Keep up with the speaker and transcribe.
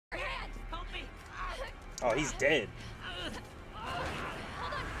Oh, he's dead.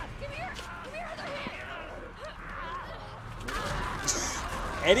 Hold on. Give me your other hand.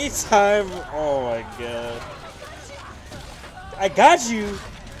 Anytime. Oh my god. I got you.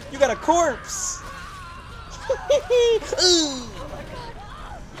 You got a corpse.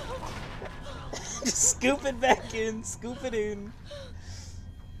 Just scoop it back in. Scoop it in.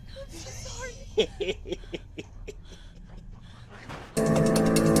 I'm so sorry.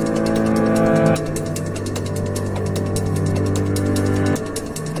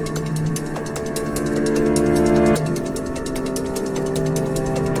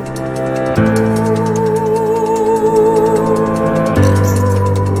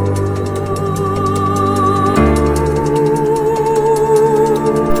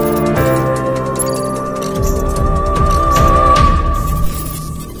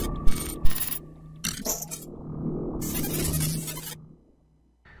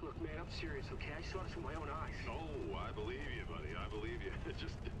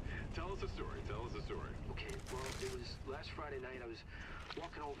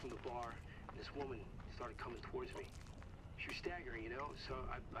 So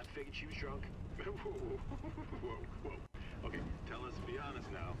I figured she was drunk. Whoa. Okay, tell us, be honest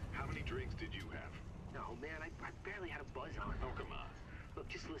now. How many drinks did you have? No, man, I barely had a buzz on. Oh, come on. Look,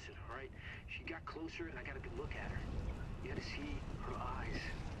 just listen, all right? She got closer, and I got a good look at her. You had to see her eyes,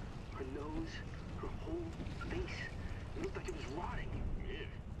 her nose, her whole face. It looked like it was rotting. Yeah.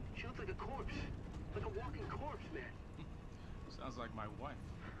 She looked like a corpse. Like a walking corpse, man. Sounds like my wife.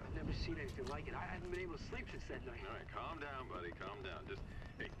 I've never seen anything like it. I haven't been able to sleep since that night. All right, calm down, buddy. Calm down. Just,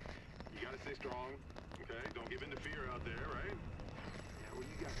 hey, you gotta stay strong, okay? Don't give in to fear out there, right? Yeah, well,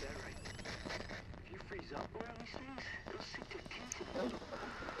 you got that right. If you freeze up around these things, it'll sink their teeth in you.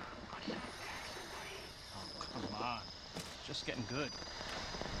 I saw it attack somebody. Oh, come on. Just getting good.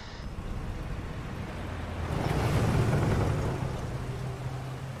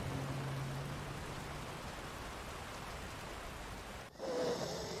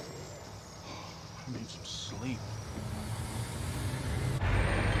 I need some sleep.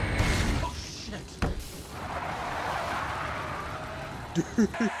 Oh, shit!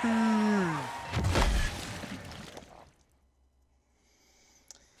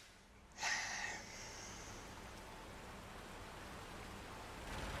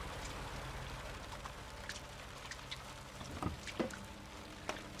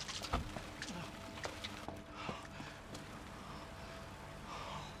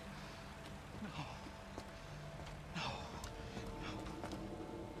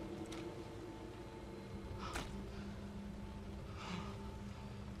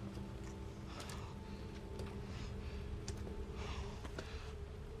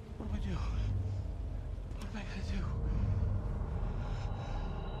 What do I do? What am I gonna do?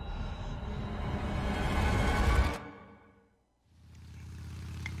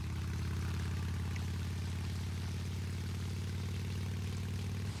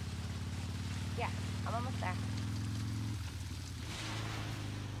 Yeah, I'm almost there.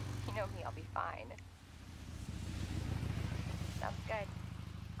 You know me, I'll be fine. Sounds good.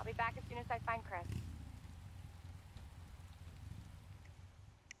 I'll be back as soon as I find Chris.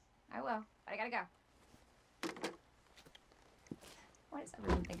 I will, but I gotta go. Why does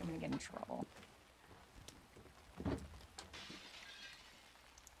everyone think I'm gonna get in trouble?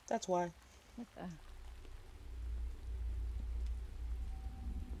 That's why. What the?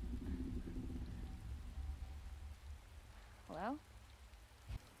 Hello?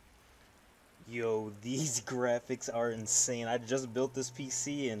 Yo, these graphics are insane. I just built this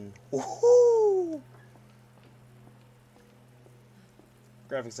PC and woohoo!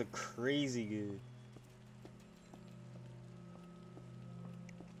 Graphics are crazy good.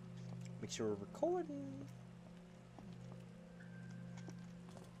 Make sure we're recording.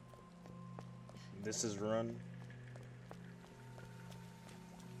 This is run.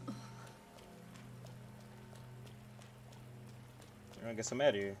 I guess I'm out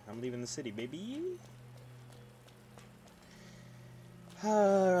of here. I'm leaving the city, baby.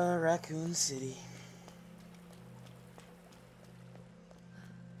 Raccoon City.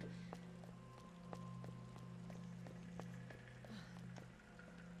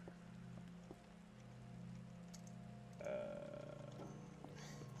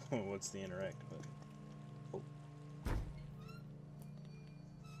 What's the interact button? Oh.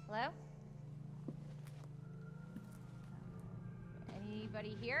 Hello?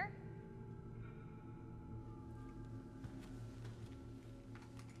 Anybody here?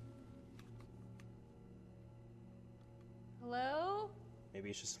 Hello? Maybe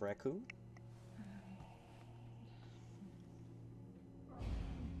it's just a raccoon?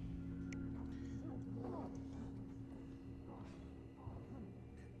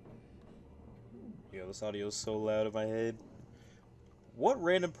 Yo, this audio is so loud in my head. What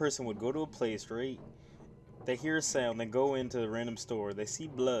random person would go to a place, right? They hear a sound, they go into the random store, they see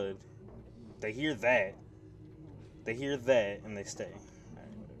blood, they hear that, and they stay. Alright,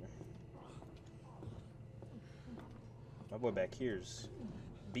 whatever. My boy back here's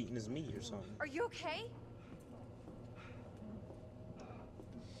beating his meat or something. Are you okay?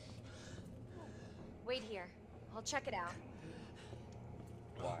 Wait here. I'll check it out.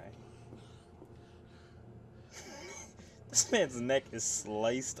 Why? This man's neck is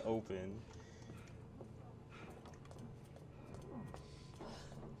sliced open.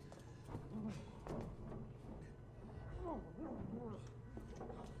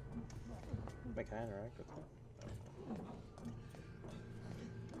 Can I interact with him?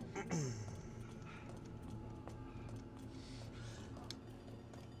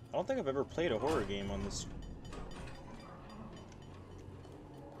 I don't think I've ever played a horror game on this.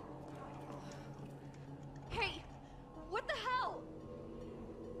 Hey! What the hell?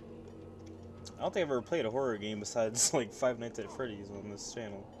 I don't think I've ever played a horror game besides like Five Nights at Freddy's on this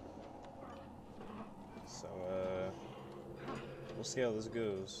channel. So, we'll see how this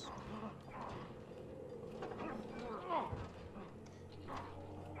goes.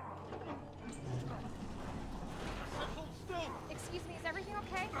 Hold still. Excuse me, is everything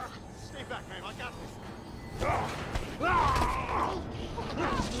okay? Stay back, ma'am. I got this.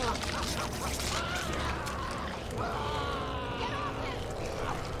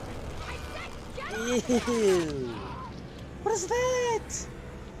 Ew! What is that?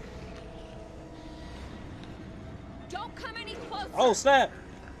 Don't come any closer! Oh, snap!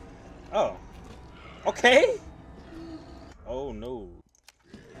 Oh. Okay! Oh, no.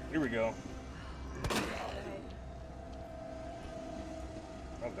 Here we go.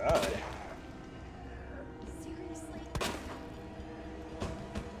 Oh, God. Seriously?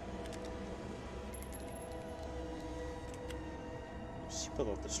 She pulled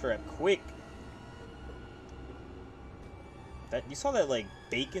out the strap quick. That, you saw that, like,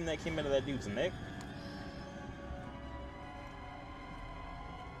 bacon that came out of that dude's neck?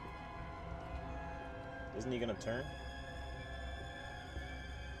 Isn't he gonna turn?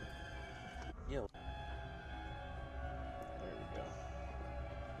 Yo. There we go.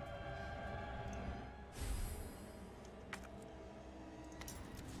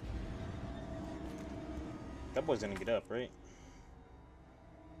 That boy's gonna get up, right?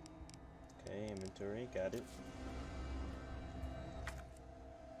 Okay, inventory, got it.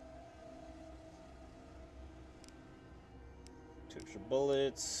 Two extra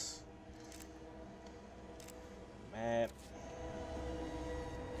bullets. Map.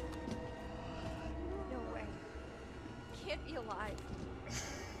 No way. Can't be alive.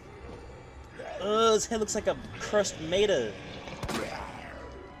 His head looks like a crushed tomato.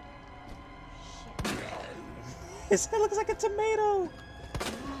 His head looks like a tomato.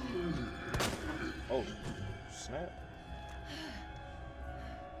 Oh, snap.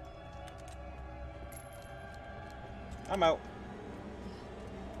 I'm out.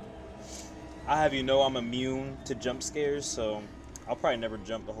 I have you know I'm immune to jump scares, so I'll probably never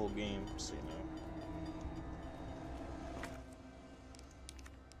jump the whole game, so you know.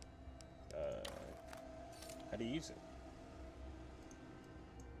 How do you use it?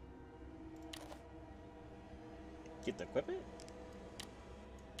 Get to equip it?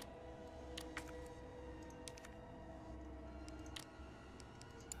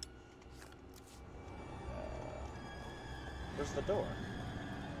 Where's the door?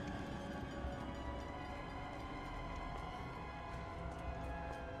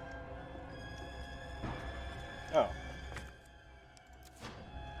 Oh.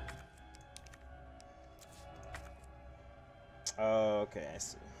 Oh, okay, I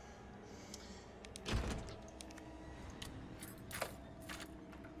see.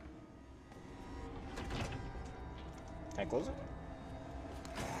 Can I close it?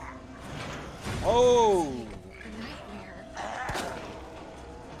 Oh!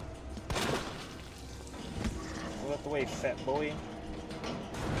 Move out the way, fat boy.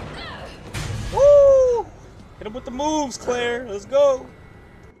 Woo! Hit him with the moves, Claire. Let's go.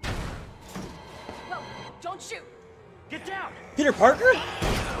 Whoa, don't shoot! Get down. Peter Parker?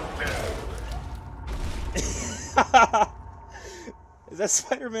 Is that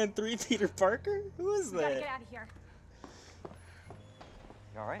Spider-Man 3 Peter Parker? Who is We gotta that? get out of here.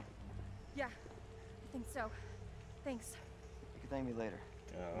 You alright? Yeah, I think so. Thanks. You can thank me later.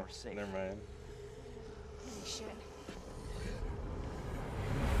 Oh, We're safe. never mind. Holy shit.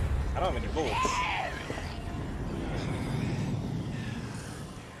 I don't have any bullets.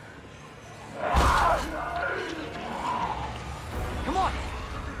 Come on!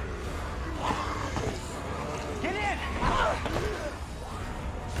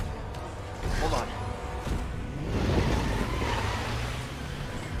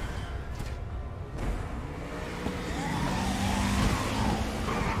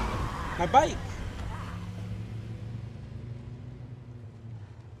 My bike!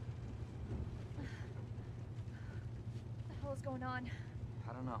 What the hell is going on?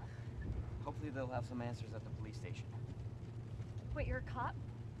 I don't know. Hopefully they'll have some answers at the police station. Wait, you're a cop?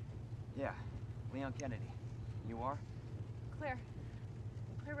 Yeah, Leon Kennedy. You are? Claire.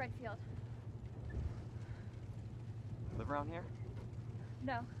 Claire Redfield. Live around here?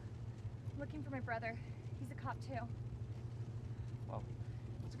 No. I'm looking for my brother. He's a cop too. Well,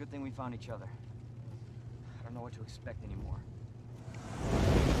 it's a good thing we found each other. I don't know what to expect anymore.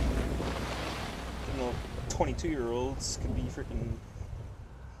 You know, 22-year-olds could be freaking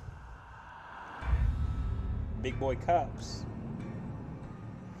big boy cops.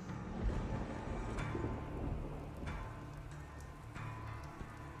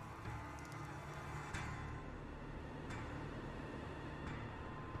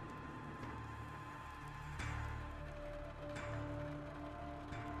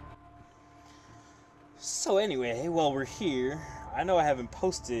 So anyway, while we're here, I know I haven't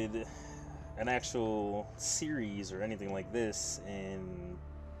posted an actual series or anything like this in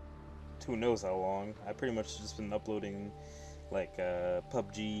who knows how long. I pretty much just been uploading like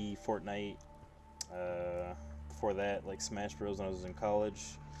PUBG, Fortnite, before that like Smash Bros when I was in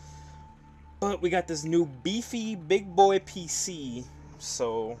college. But we got this new beefy big boy PC,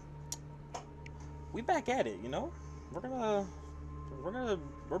 so we back at it, you know?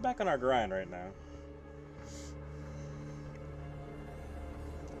 We're back on our grind right now.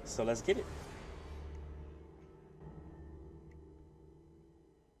 So let's get it.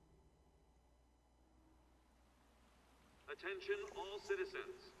 Attention all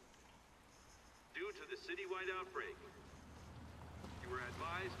citizens. Due to the citywide outbreak, you are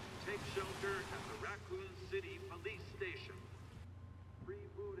advised to take shelter at the Raccoon City Police Station. Free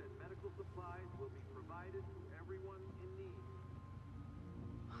food and medical supplies will be provided to everyone in need.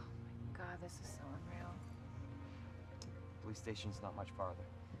 Oh my god, this is so unreal. Police station's not much farther.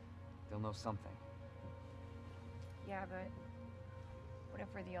 They'll know something. Yeah, but what if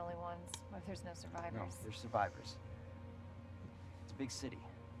we're the only ones? What if there's no No, survivors? there's survivors. It's a big city.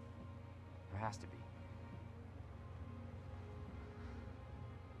 There has to be.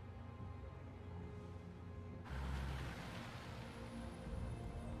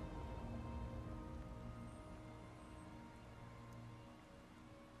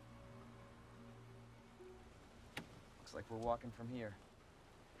 Looks like we're walking from here.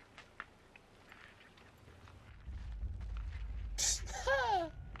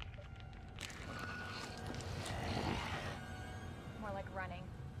 More like running.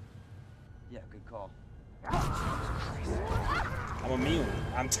 Yeah, good call. I'm immune.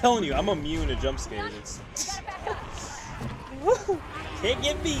 I'm telling you, I'm immune to jump scares. We gotta back up. Woo! Can't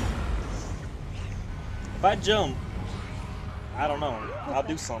get me. If I jump, I don't know. I'll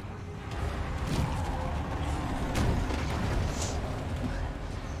do something.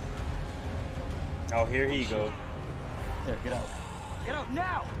 Oh, here he go. There, get out. Get out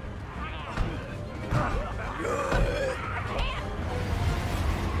now!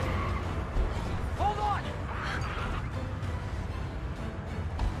 Hold on!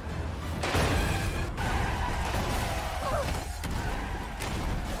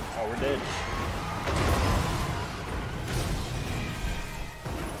 Oh, we're dead.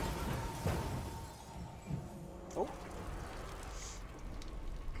 Oh.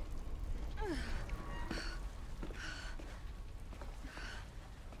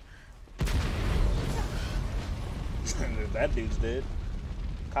 That dude's dead.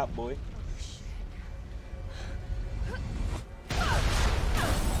 Cop boy.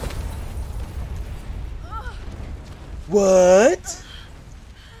 What?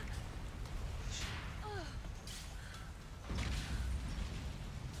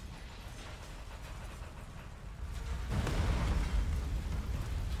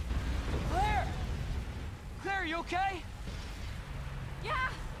 Claire! Claire, are you okay? Yeah,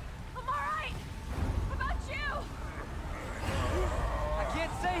 I'm alright. How about you? I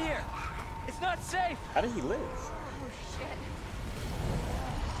can't stay here. It's not safe. How did he live? Oh shit.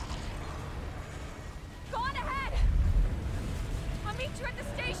 Go on ahead. I'll meet you at the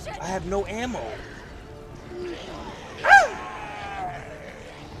station. I have no ammo.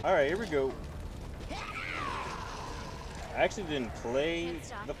 Alright, here we go. I actually didn't play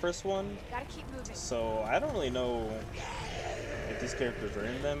the first one, Gotta keep moving. so I don't really know if these characters are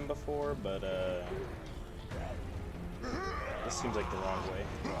in them before, but this seems like the wrong way.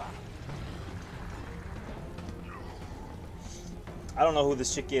 I don't know who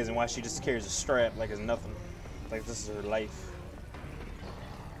this chick is and why she just carries a strap like it's nothing. Like this is her life.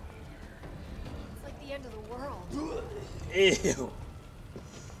 It's like the end of the world. Ew.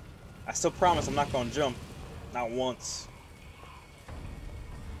 I still promise I'm not gonna jump. Not once.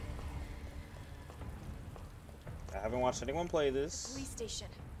 I haven't watched anyone play this. Police station.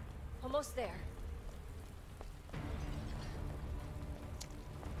 Almost there.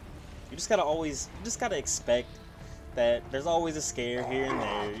 You just gotta expect that there's always a scare here and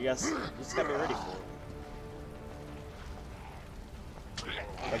there. You just gotta be ready for it.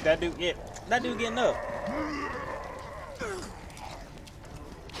 Like that dude getting up.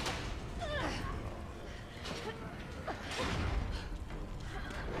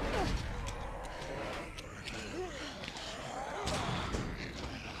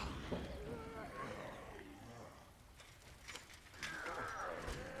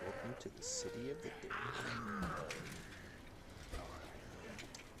 To the city of the dead.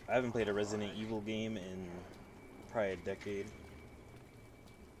 I haven't played a Resident Evil game in probably a decade.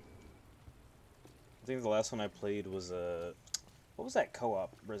 I think the last one I played was what was that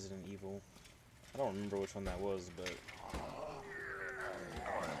co-op Resident Evil? I don't remember which one that was, but I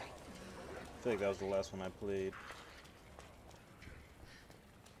feel like that was the last one I played.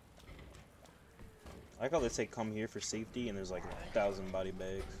 I like how they say come here for safety and there's like 1,000 body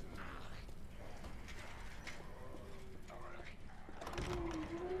bags.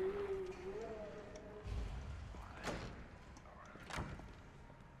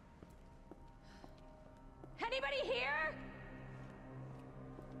 Anybody here?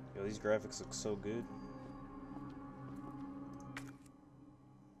 Yo, these graphics look so good.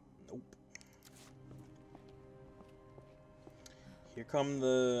 Nope. Here come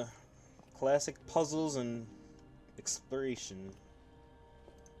the classic puzzles and exploration.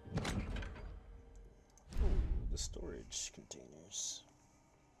 Ooh, the storage containers.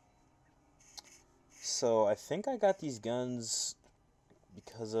 So I think I got these guns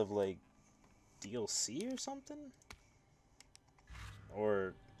because of like DLC or something?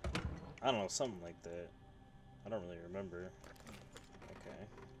 Or I don't know, something like that. I don't really remember. Okay.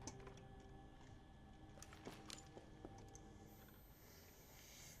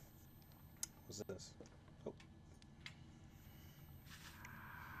 What's this? Oh.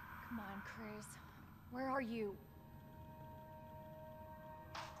 Come on, Chris. Where are you?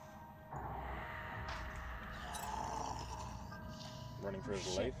 Running for his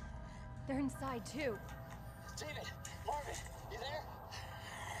Shit. life. They're inside too. David, Marvin, you there?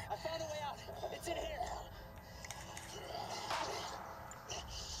 I found a way out. It's in here.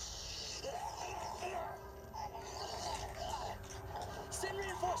 Send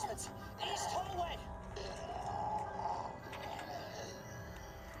reinforcements. East hallway.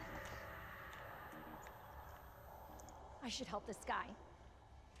 I should help this guy.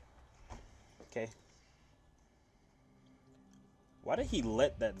 Okay. Why did he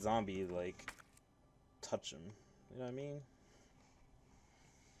let that zombie, like, touch him? You know what I mean?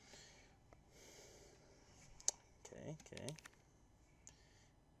 Okay, okay.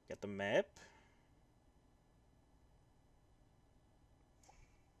 Got the map.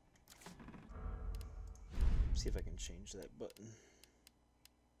 See if I can change that button.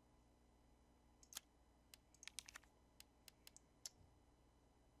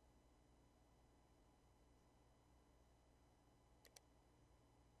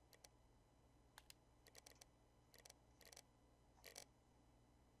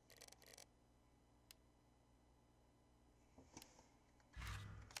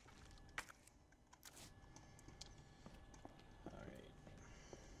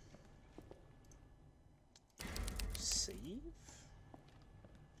 Save.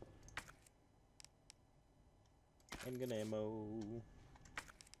 Handgun ammo.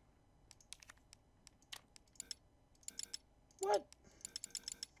 What?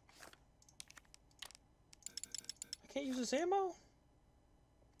 I can't use this ammo? Are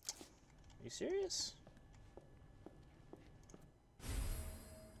you serious?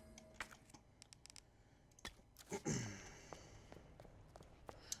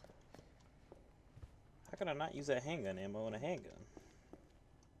 How can I not use that handgun ammo in a handgun?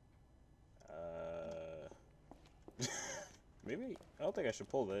 Maybe? I don't think I should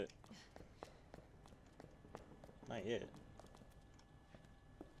pull that. Not yet.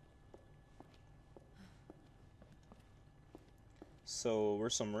 So, we're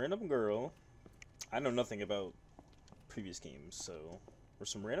some random girl. I know nothing about previous games, so we're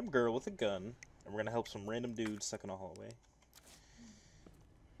some random girl with a gun, and we're gonna help some random dude stuck in a hallway.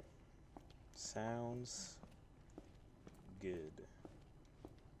 Sounds good.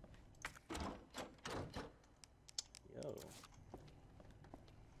 Yo.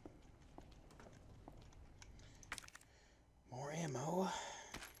 More ammo.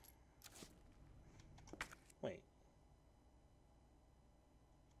 Wait.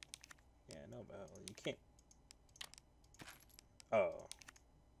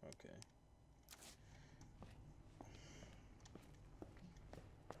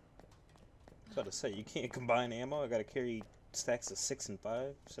 was about to say, you can't combine ammo. I gotta carry stacks of 6 and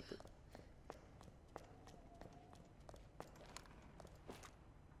 5 separate.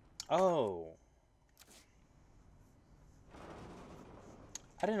 Oh.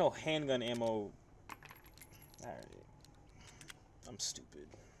 I didn't know handgun ammo. Alright. I'm stupid.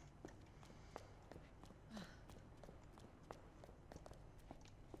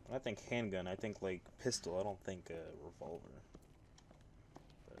 When I think handgun, I think like pistol. I don't think revolver.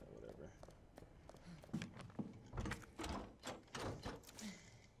 But whatever.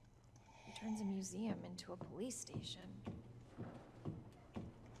 It turns a museum into a police station.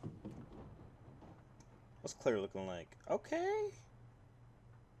 What's Claire looking like? Okay.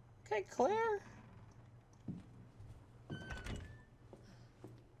 Okay, Claire.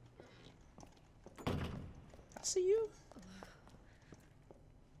 I see you.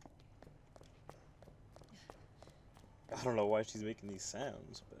 I don't know why she's making these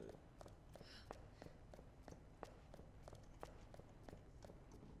sounds, but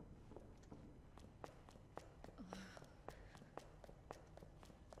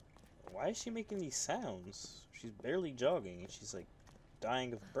why is she making these sounds? She's barely jogging and she's like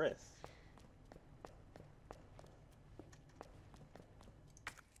dying of breath.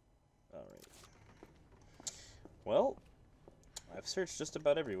 Alright. Well, I've searched just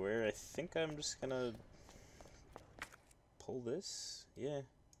about everywhere. I think I'm just gonna pull this. Yeah.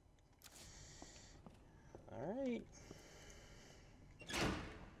 Alright.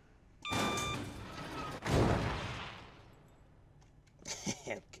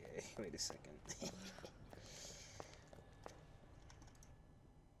 Okay, wait a second.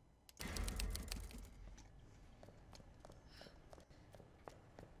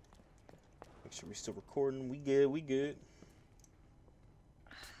 Make sure we're still recording. We good, we good.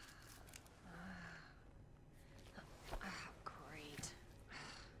 Great.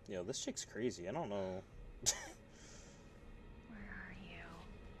 Yo, this chick's crazy. I don't know. Where are you?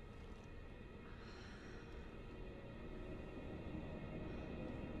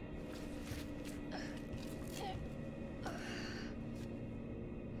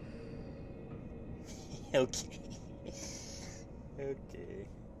 Okay. Okay.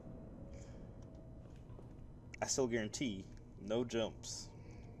 I still guarantee no jumps.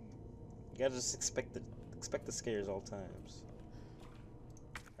 You gotta just expect the scares all times.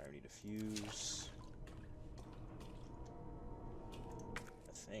 I need a fuse.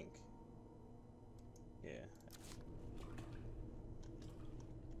 I think. Yeah.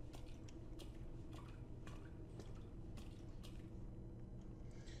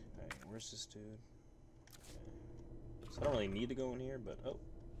 Alright, where's this dude? So I don't really need to go in here, but oh.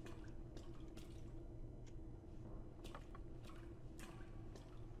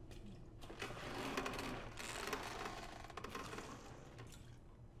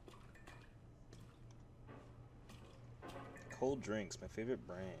 Cold drinks, my favorite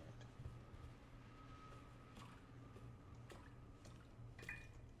brand.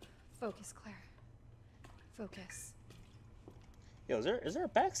 Focus, Claire. Focus. Yo, is there a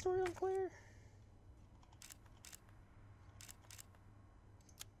backstory on Claire?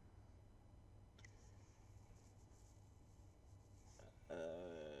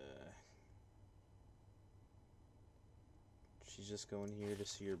 She's just going here to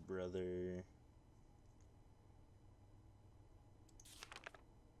see her brother.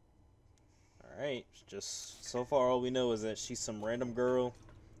 Alright, just so far all we know is that she's some random girl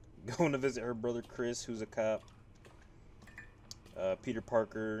going to visit her brother Chris, who's a cop. Peter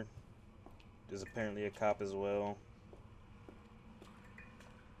Parker is apparently a cop as well.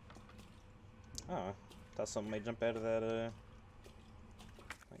 Oh, thought something might jump out of that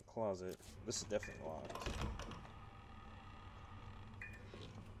closet. This is definitely locked.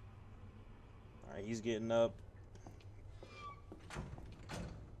 Alright, he's getting up.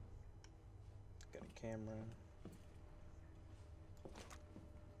 Got a camera.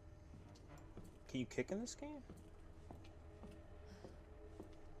 Can you kick in this game?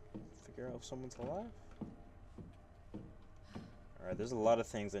 Figure out if someone's alive? Alright, there's a lot of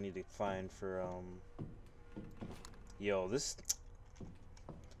things I need to find for, Yo, this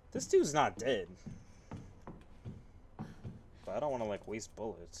dude's not dead. But I don't want to, like, waste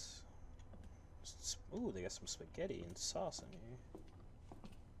bullets. Ooh, they got some spaghetti and sauce in here.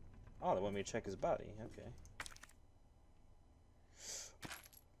 Oh, they want me to check his body. Okay.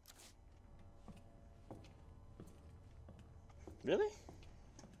 Really?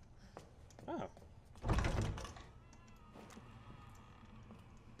 Oh.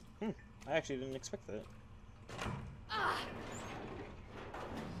 I actually didn't expect that.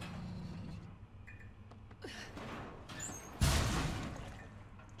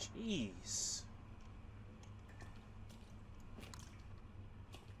 Jeez.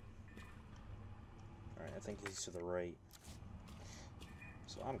 think he's to the right.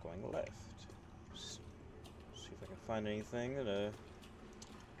 So I'm going left. See if I can find anything to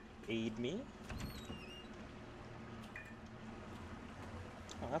aid me.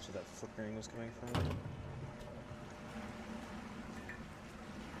 Oh, that's where that flickering was coming from.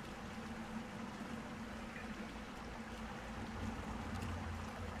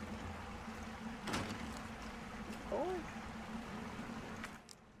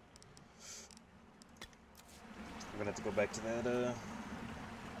 I'm gonna have to go back to that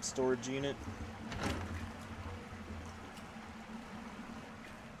storage unit.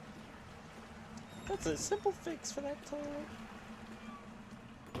 That's a simple fix for that toy.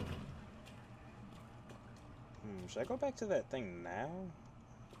 Should I go back to that thing now?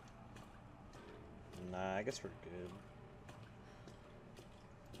 Nah, I guess we're good.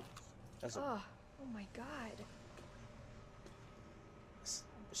 That's Oh my god.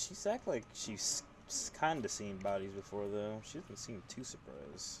 She's act like she's kind of seen bodies before, though. She doesn't seem too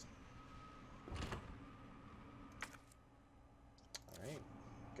surprised. Alright.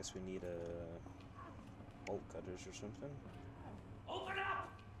 Guess we need bolt cutters or something. Open up!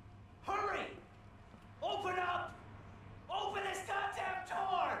 Hurry! Open up! Open this goddamn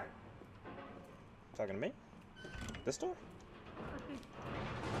door! Talking to me? This door?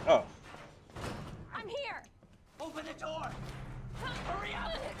 Oh. I'm here! Open the door! Hurry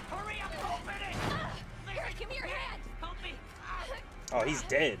up! Hurry up! Open it! Here, give me your hand! Help me! Oh, he's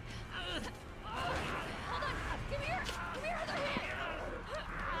dead. Hold on! Give me your other hand!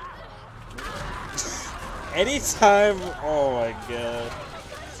 Anytime. Oh my god.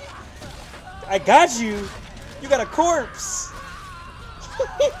 I got you! You got a corpse!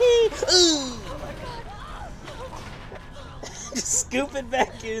 Just scoop it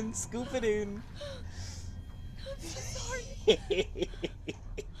back in. Scoop it in. I'm so sorry.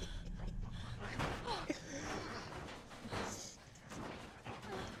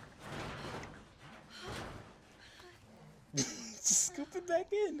 Just scoop it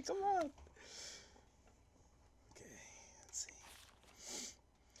back in. Come on. Okay, let's see.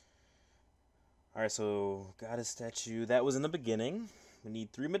 Alright, so got a statue. That was in the beginning. We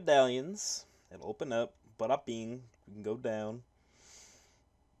need 3 medallions. It'll open up. Bing. We can go down.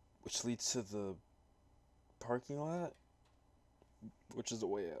 Which leads to the parking lot. Which is the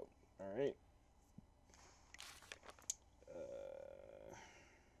way out. Alright.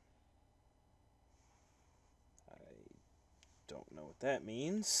 I don't know what that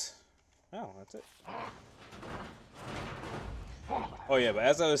means. Oh, that's it. Oh yeah, but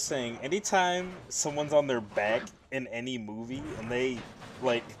as I was saying, anytime someone's on their back in any movie and they,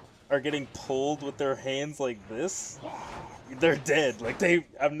 like, are getting pulled with their hands like this, they're dead. Like,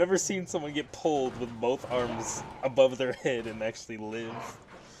 I've never seen someone get pulled with both arms above their head and actually live.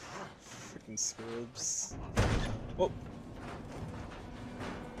 Freaking scrubs. Oh.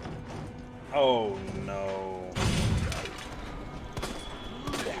 Oh no.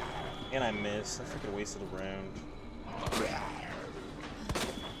 And I missed. I freaking wasted a round.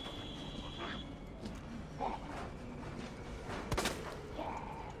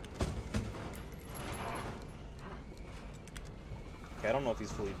 Okay, I don't know if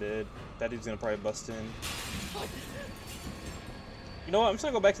he's fully dead. That dude's gonna probably bust in. You know what? I'm just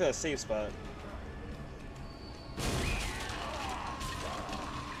gonna go back to that safe spot.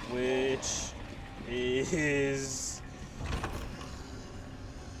 Which is...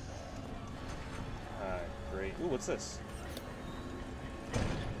 great. Ooh, what's this?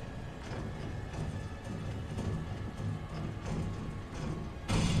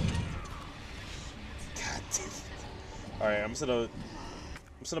 God damn it. Alright, I'm just gonna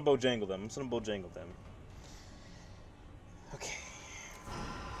bojangle them. Okay.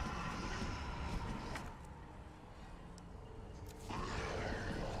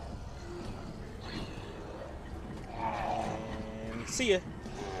 And see ya.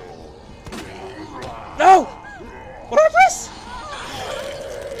 No! What did I press?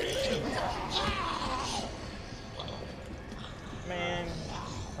 Man,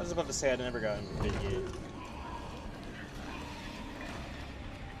 I was about to say I never got into it yet.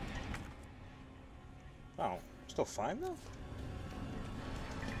 Oh, still fine though?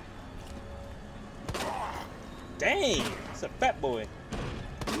 Dang! It's a fat boy.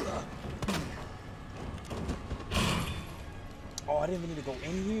 Oh, I didn't even need to go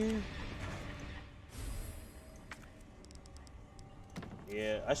in here?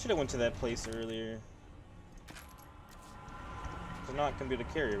 Yeah, I should have went to that place earlier. I'm not gonna be able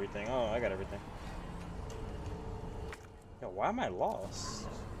to carry everything. Oh, I got everything. Yo, why am I lost?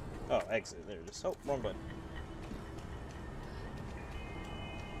 Oh, exit. There it is. Oh, wrong button.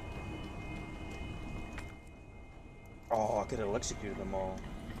 Oh, I could have electrocuted them all.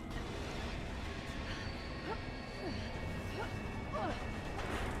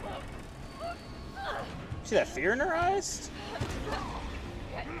 See that fear in her eyes?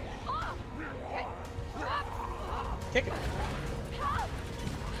 Kick it.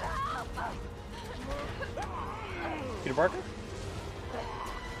 Peter Parker?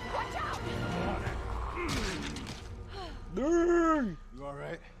 Dang! You all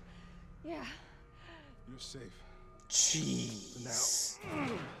right? Yeah. You're safe. Jeez.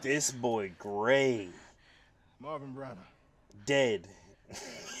 This boy Gray. Marvin Branagh. Dead.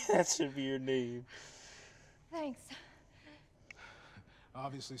 That should be your name. Thanks.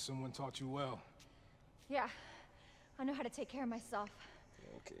 Obviously, someone taught you well. Yeah. I know how to take care of myself.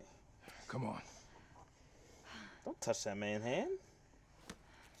 Okay. Come on. Don't touch that man's hand.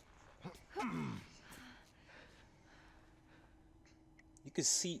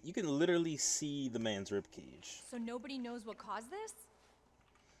 You can literally see the man's ribcage. So nobody knows what caused this?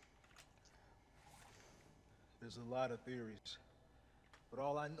 There's a lot of theories. But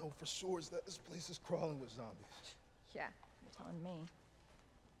all I know for sure is that this place is crawling with zombies. Yeah, you're telling me.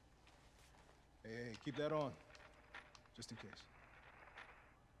 Hey, keep that on. Just in case.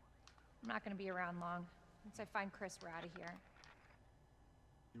 I'm not gonna be around long. Once I find Chris, we're out of here.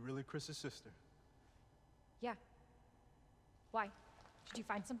 You really Chris's sister? Yeah. Why? Did you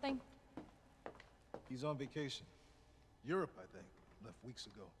find something? He's on vacation. Europe, I think. Left weeks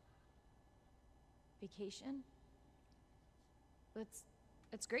ago. Vacation?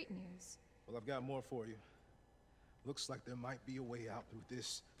 It's great news. Well, I've got more for you. Looks like there might be a way out through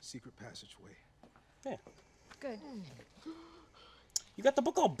this secret passageway. Yeah. Good. You got the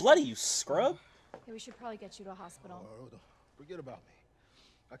book all bloody, you scrub. Yeah, we should probably get you to a hospital. Oh, forget about me.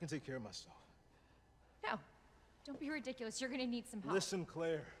 I can take care of myself. No. Don't be ridiculous. You're gonna need some help. Listen,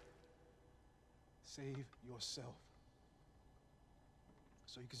 Claire. Save yourself.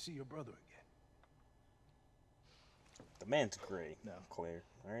 So you can see your brother again. The man's Gray. No. Claire.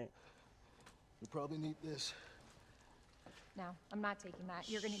 Alright? You probably need this. No, I'm not taking that.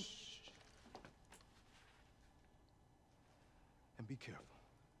 You're gonna... And be careful.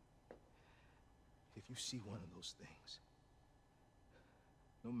 If you see one of those things,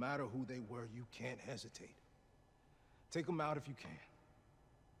 no matter who they were, you can't hesitate. Take them out if you can.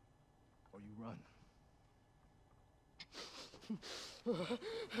 Or you run.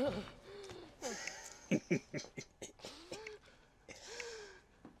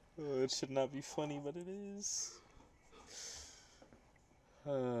 Oh, it should not be funny, but it is.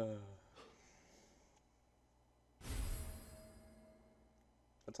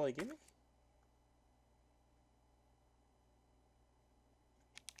 That's all he gave me?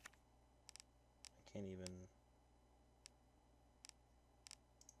 I can't even...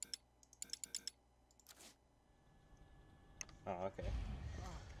 Oh, okay.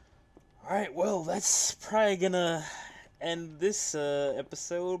 Alright, well, that's probably gonna end this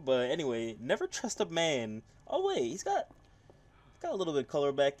episode, but anyway, never trust a man. Oh wait, he's got a little bit of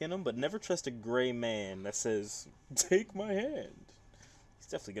color back in him, but never trust a gray man that says, take my hand. He's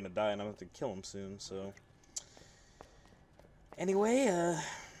definitely gonna die and I'm gonna have to kill him soon, so. Anyway,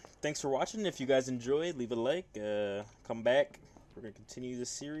 thanks for watching. If you guys enjoyed, leave a like, come back. We're gonna continue this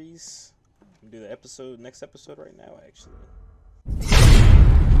series. I'm gonna do the next episode right now, actually.